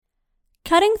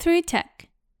Cutting Through Tech.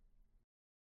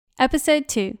 Episode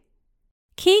 2.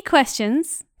 Key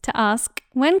questions to ask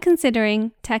when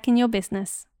considering tech in your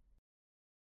business.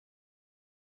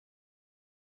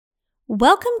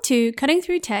 Welcome to Cutting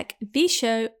Through Tech, the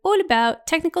show all about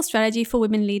technical strategy for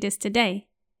women leaders today.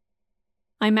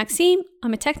 I'm Maxime.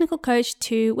 I'm a technical coach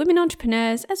to women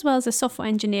entrepreneurs as well as a software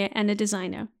engineer and a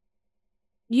designer.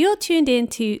 You're tuned in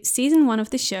to season 1 of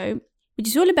the show, which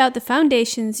is all about the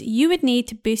foundations you would need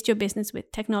to boost your business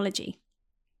with technology.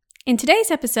 In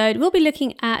today's episode, we'll be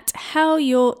looking at how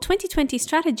your 2020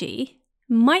 strategy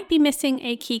might be missing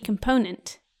a key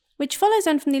component, which follows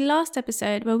on from the last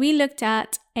episode where we looked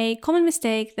at a common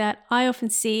mistake that I often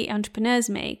see entrepreneurs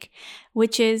make,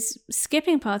 which is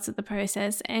skipping parts of the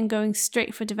process and going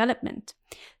straight for development.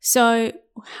 So,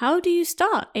 how do you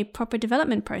start a proper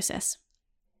development process?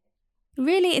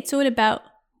 Really, it's all about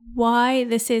why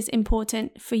this is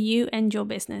important for you and your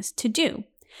business to do,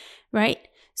 right?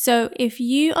 So if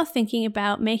you are thinking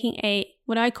about making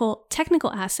what I call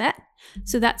technical asset,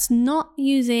 so that's not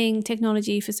using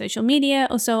technology for social media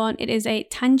or so on, it is a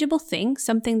tangible thing,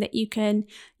 something that you can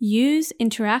use,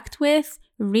 interact with,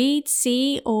 read,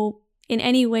 see, or in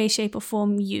any way, shape, or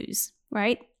form use,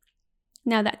 right?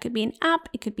 Now that could be an app,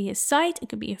 it could be a site, it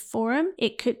could be a forum,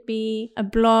 it could be a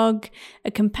blog,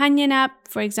 a companion app,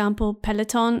 for example,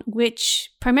 Peloton, which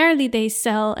primarily they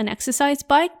sell an exercise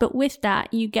bike, but with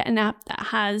that you get an app that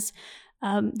has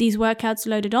these workouts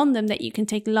loaded on them that you can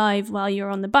take live while you're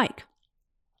on the bike.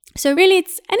 So really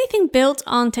it's anything built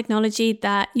on technology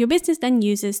that your business then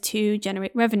uses to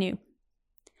generate revenue.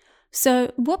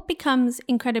 So what becomes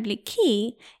incredibly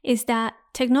key is that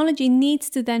technology needs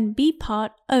to then be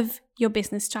part of your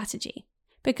business strategy.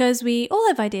 Because we all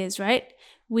have ideas, right?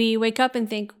 We wake up and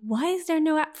think, why is there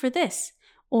no app for this?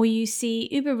 Or you see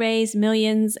Uber raise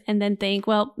millions and then think,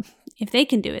 well, if they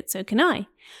can do it, so can I.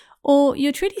 Or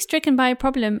you're truly stricken by a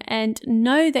problem and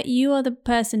know that you are the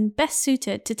person best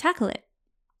suited to tackle it.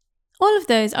 All of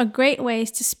those are great ways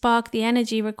to spark the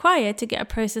energy required to get a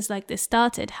process like this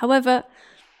started. However,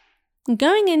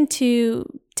 going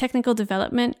into technical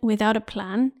development without a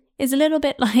plan is a little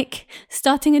bit like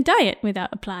starting a diet without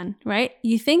a plan, right?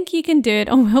 You think you can do it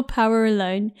on willpower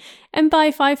alone, and by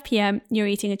 5 p.m. you're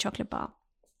eating a chocolate bar.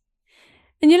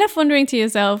 And you're left wondering to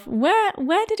yourself,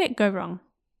 where did it go wrong?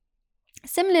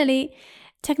 Similarly,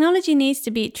 technology needs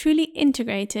to be truly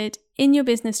integrated in your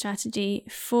business strategy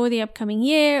for the upcoming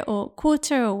year or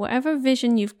quarter or whatever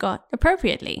vision you've got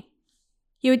appropriately.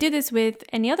 You would do this with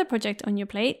any other project on your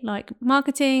plate, like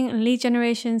marketing, lead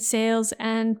generation, sales,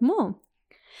 and more.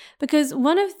 Because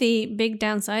one of the big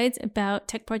downsides about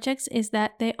tech projects is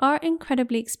that they are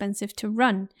incredibly expensive to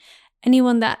run.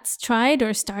 Anyone that's tried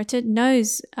or started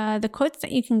knows the quotes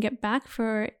that you can get back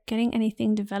for getting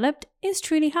anything developed is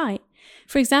truly high.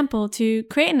 For example, to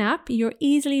create an app, you're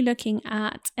easily looking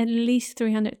at least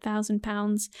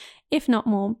 £300,000, if not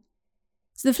more.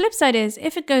 So the flip side is,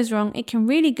 if it goes wrong, it can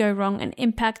really go wrong and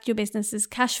impact your business's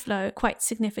cash flow quite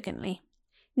significantly.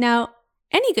 Now,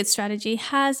 any good strategy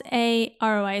has a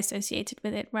ROI associated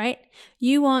with it, right?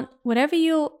 You want whatever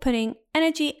you're putting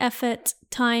energy, effort,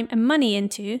 time, and money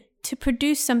into to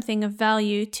produce something of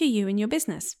value to you and your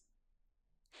business.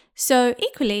 So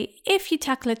equally, if you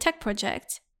tackle a tech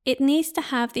project, it needs to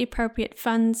have the appropriate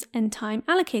funds and time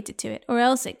allocated to it, or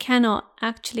else it cannot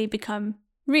actually become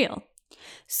real.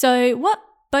 So what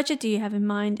budget do you have in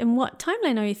mind, and what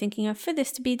timeline are you thinking of for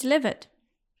this to be delivered?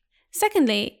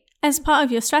 Secondly, as part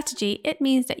of your strategy, it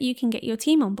means that you can get your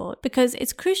team on board, because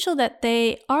it's crucial that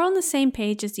they are on the same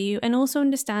page as you and also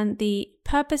understand the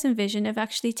purpose and vision of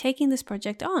actually taking this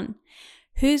project on.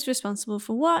 Who's responsible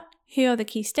for what? Who are the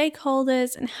key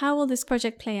stakeholders? And how will this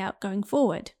project play out going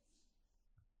forward?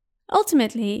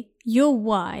 Ultimately, your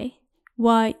why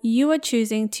you are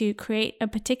choosing to create a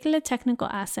particular technical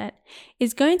asset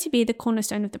is going to be the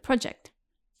cornerstone of the project.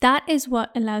 That is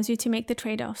what allows you to make the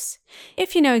trade-offs.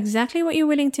 If you know exactly what you're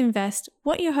willing to invest,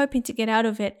 what you're hoping to get out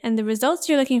of it, and the results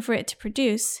you're looking for it to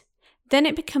produce, then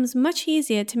it becomes much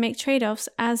easier to make trade-offs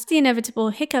as the inevitable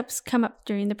hiccups come up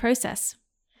during the process.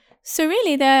 So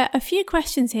really, there are a few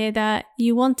questions here that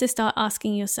you want to start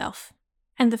asking yourself.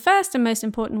 And the first and most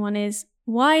important one is,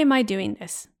 why am I doing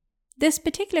this? This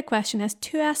particular question has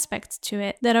 2 aspects to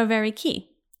it that are very key.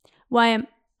 Why am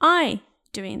I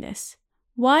doing this?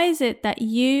 Why is it that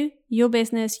you, your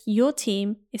business, your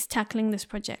team is tackling this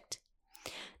project?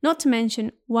 Not to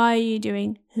mention, why are you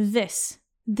doing this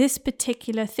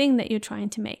particular thing that you're trying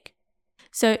to make?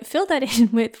 So fill that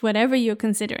in with whatever you're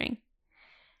considering.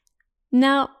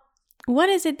 Now, what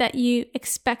is it that you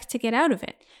expect to get out of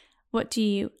it? What do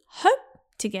you hope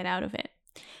to get out of it?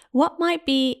 What might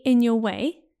be in your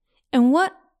way? And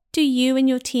what do you and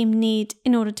your team need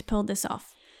in order to pull this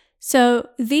off? So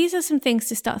these are some things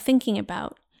to start thinking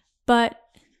about. But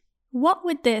what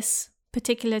would this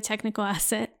particular technical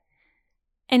asset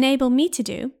enable me to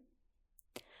do?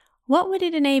 What would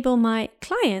it enable my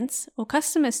clients or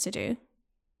customers to do?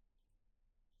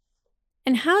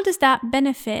 And how does that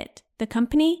benefit the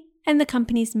company and the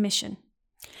company's mission?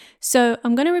 So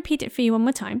I'm going to repeat it for you one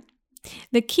more time.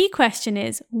 The key question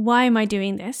is, why am I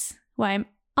doing this? Why am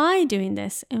I doing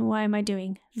this? And why am I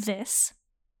doing this?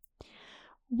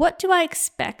 What do I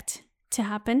expect to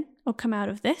happen or come out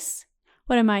of this?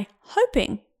 What am I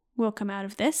hoping will come out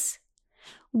of this?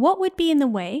 What would be in the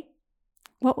way?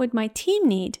 What would my team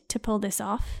need to pull this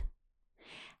off?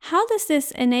 How does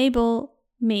this enable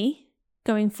me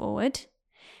going forward?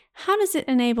 How does it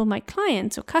enable my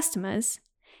clients or customers?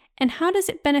 And how does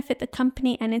it benefit the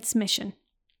company and its mission?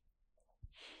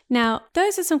 Now,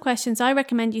 those are some questions I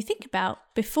recommend you think about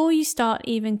before you start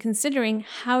even considering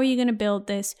how are you going to build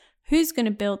this, who's going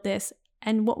to build this,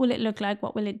 and what will it look like,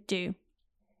 what will it do?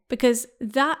 Because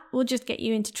that will just get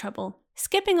you into trouble.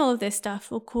 Skipping all of this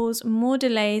stuff will cause more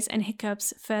delays and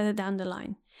hiccups further down the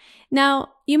line. Now,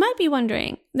 you might be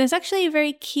wondering, there's actually a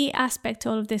very key aspect to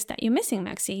all of this that you're missing,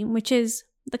 Maxime, which is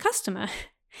the customer.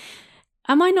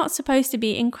 Am I not supposed to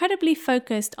be incredibly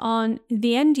focused on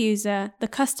the end user, the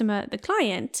customer, the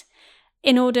client,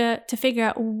 in order to figure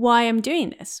out why I'm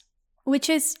doing this? Which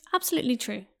is absolutely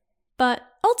true. But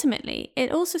ultimately,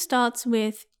 it also starts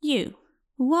with you.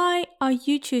 Why are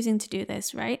you choosing to do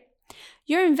this, right?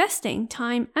 You're investing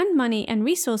time and money and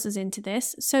resources into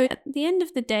this, so at the end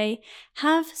of the day,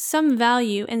 have some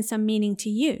value and some meaning to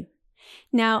you.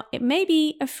 Now, it may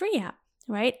be a free app,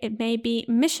 right? It may be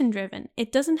mission-driven.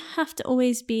 It doesn't have to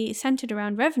always be centered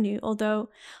around revenue, although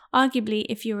arguably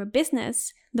if you're a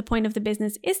business, the point of the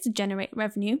business is to generate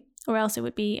revenue, or else it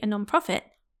would be a non-profit.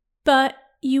 But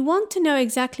you want to know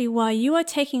exactly why you are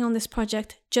taking on this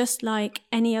project just like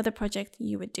any other project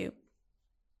you would do.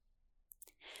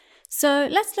 So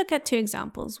let's look at two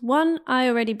examples. One I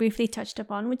already briefly touched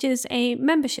upon, which is a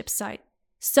membership site.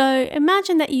 So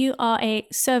imagine that you are a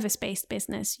service-based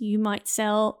business. You might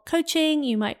sell coaching,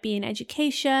 you might be in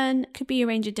education, could be a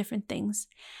range of different things.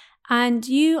 And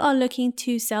you are looking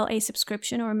to sell a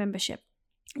subscription or a membership.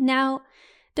 Now,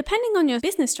 depending on your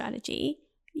business strategy,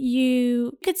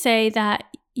 you could say that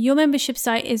your membership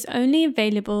site is only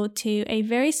available to a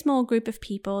very small group of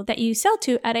people that you sell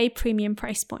to at a premium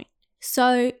price point.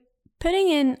 So putting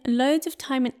in loads of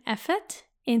time and effort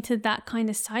into that kind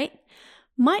of site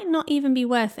might not even be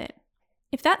worth it.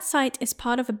 If that site is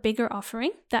part of a bigger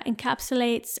offering that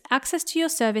encapsulates access to your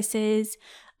services,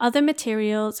 other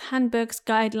materials, handbooks,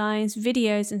 guidelines,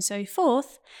 videos, and so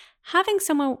forth, having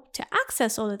someone to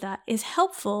access all of that is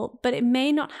helpful, but it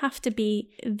may not have to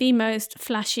be the most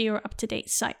flashy or up-to-date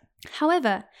site.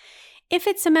 However, if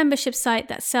it's a membership site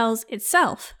that sells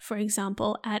itself, for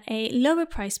example, at a lower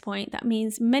price point, that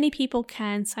means many people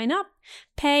can sign up,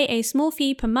 pay a small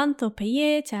fee per month or per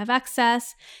year to have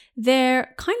access.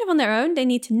 They're kind of on their own. They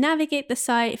need to navigate the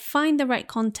site, find the right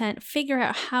content, figure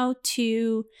out how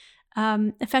to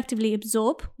effectively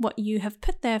absorb what you have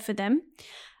put there for them.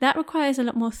 That requires a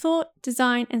lot more thought,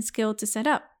 design, and skill to set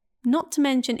up. Not to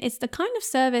mention, it's the kind of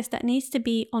service that needs to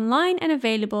be online and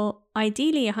available,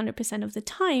 ideally 100% of the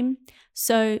time,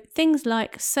 so things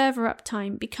like server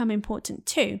uptime become important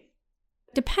too.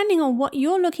 Depending on what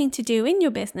you're looking to do in your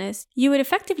business, you would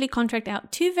effectively contract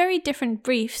out two very different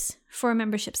briefs for a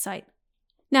membership site.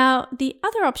 Now, the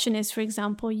other option is, for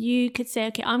example, you could say,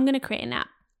 okay, I'm going to create an app.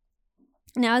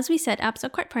 Now, as we said, apps are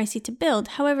quite pricey to build.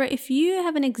 However, if you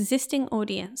have an existing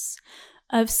audience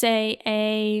of, say,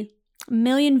 1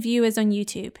 million viewers on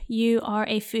YouTube, you are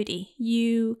a foodie,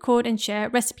 you record and share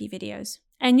recipe videos,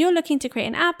 and you're looking to create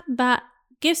an app that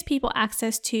gives people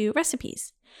access to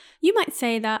recipes. You might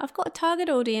say that I've got a target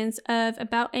audience of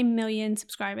about 1 million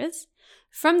subscribers.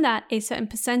 From that, a certain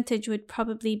percentage would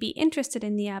probably be interested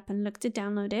in the app and look to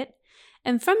download it.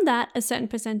 And from that, a certain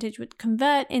percentage would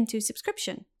convert into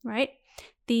subscription, right?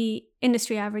 The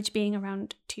industry average being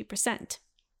around 2%.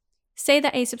 Say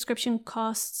that a subscription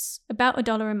costs about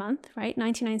 $1 a month, right?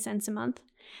 99 cents a month.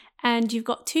 And you've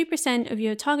got 2% of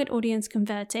your target audience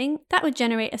converting. That would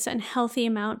generate a certain healthy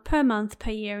amount per month,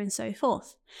 per year, and so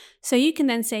forth. So you can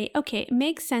then say, okay, it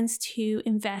makes sense to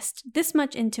invest this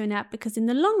much into an app because in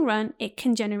the long run, it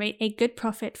can generate a good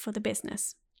profit for the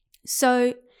business.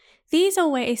 So these are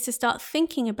ways to start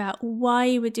thinking about why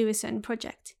you would do a certain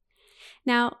project.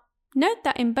 Now, note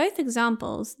that in both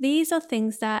examples, these are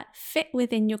things that fit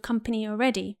within your company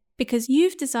already because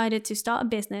you've decided to start a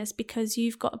business because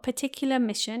you've got a particular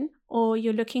mission or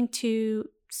you're looking to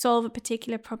solve a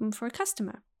particular problem for a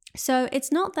customer. So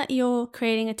it's not that you're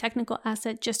creating a technical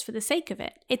asset just for the sake of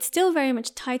it. It's still very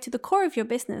much tied to the core of your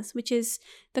business, which is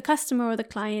the customer or the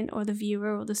client or the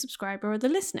viewer or the subscriber or the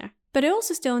listener. But it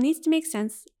also still needs to make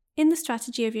sense in the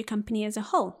strategy of your company as a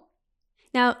whole.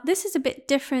 Now, this is a bit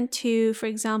different to, for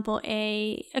example,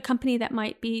 a company that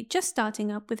might be just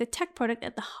starting up with a tech product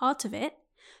at the heart of it,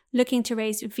 looking to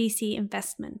raise VC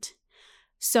investment.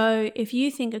 So if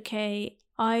you think, okay,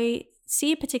 I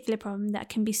see a particular problem that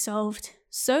can be solved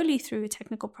solely through a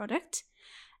technical product,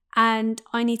 and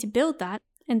I need to build that,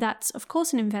 and that's of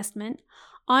course an investment,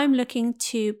 I'm looking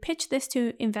to pitch this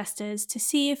to investors to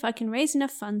see if I can raise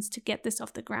enough funds to get this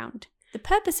off the ground. The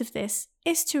purpose of this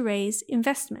is to raise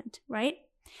investment, right?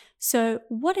 So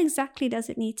what exactly does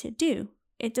it need to do?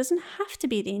 It doesn't have to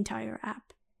be the entire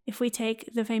app. If we take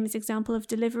the famous example of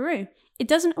Deliveroo, it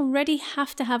doesn't already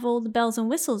have to have all the bells and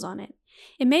whistles on it.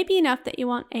 It may be enough that you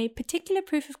want a particular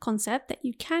proof of concept that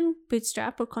you can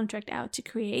bootstrap or contract out to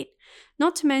create,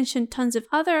 not to mention tons of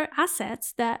other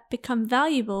assets that become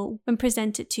valuable when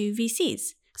presented to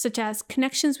VCs, such as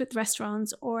connections with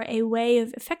restaurants or a way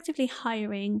of effectively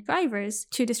hiring drivers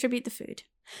to distribute the food.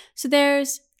 So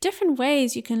there's different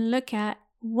ways you can look at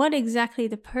what exactly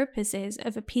the purpose is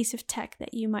of a piece of tech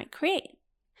that you might create.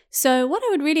 So what I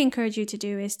would really encourage you to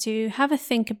do is to have a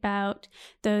think about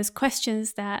those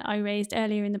questions that I raised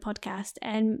earlier in the podcast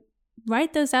and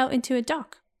write those out into a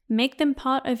doc. Make them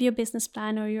part of your business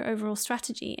plan or your overall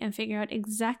strategy and figure out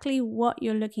exactly what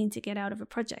you're looking to get out of a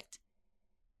project.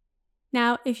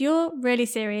 Now, if you're really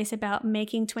serious about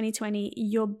making 2020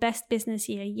 your best business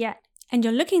year yet, and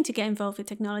you're looking to get involved with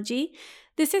technology,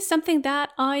 this is something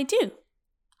that I do.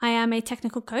 I am a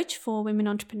technical coach for women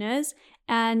entrepreneurs,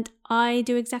 and I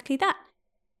do exactly that.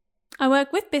 I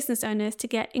work with business owners to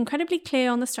get incredibly clear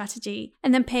on the strategy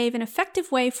and then pave an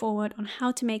effective way forward on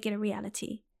how to make it a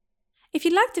reality. If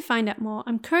you'd like to find out more,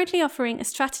 I'm currently offering a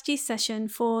strategy session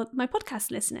for my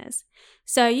podcast listeners.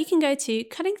 So you can go to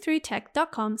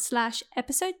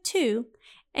cuttingthroughtech.com/episode 2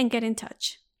 and get in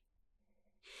touch.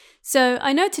 So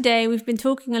I know today we've been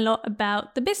talking a lot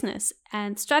about the business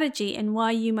and strategy and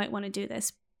why you might want to do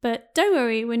this. But don't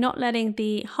worry, we're not letting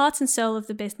the heart and soul of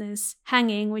the business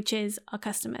hanging, which is our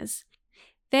customers.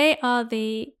 They are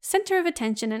the center of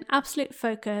attention and absolute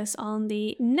focus on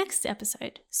the next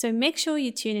episode, so make sure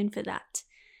you tune in for that.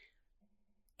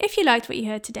 If you liked what you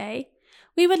heard today,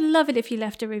 we would love it if you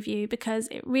left a review because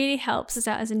it really helps us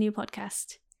out as a new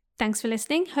podcast. Thanks for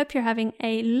listening. Hope you're having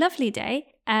a lovely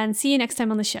day and see you next time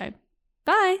on the show.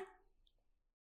 Bye!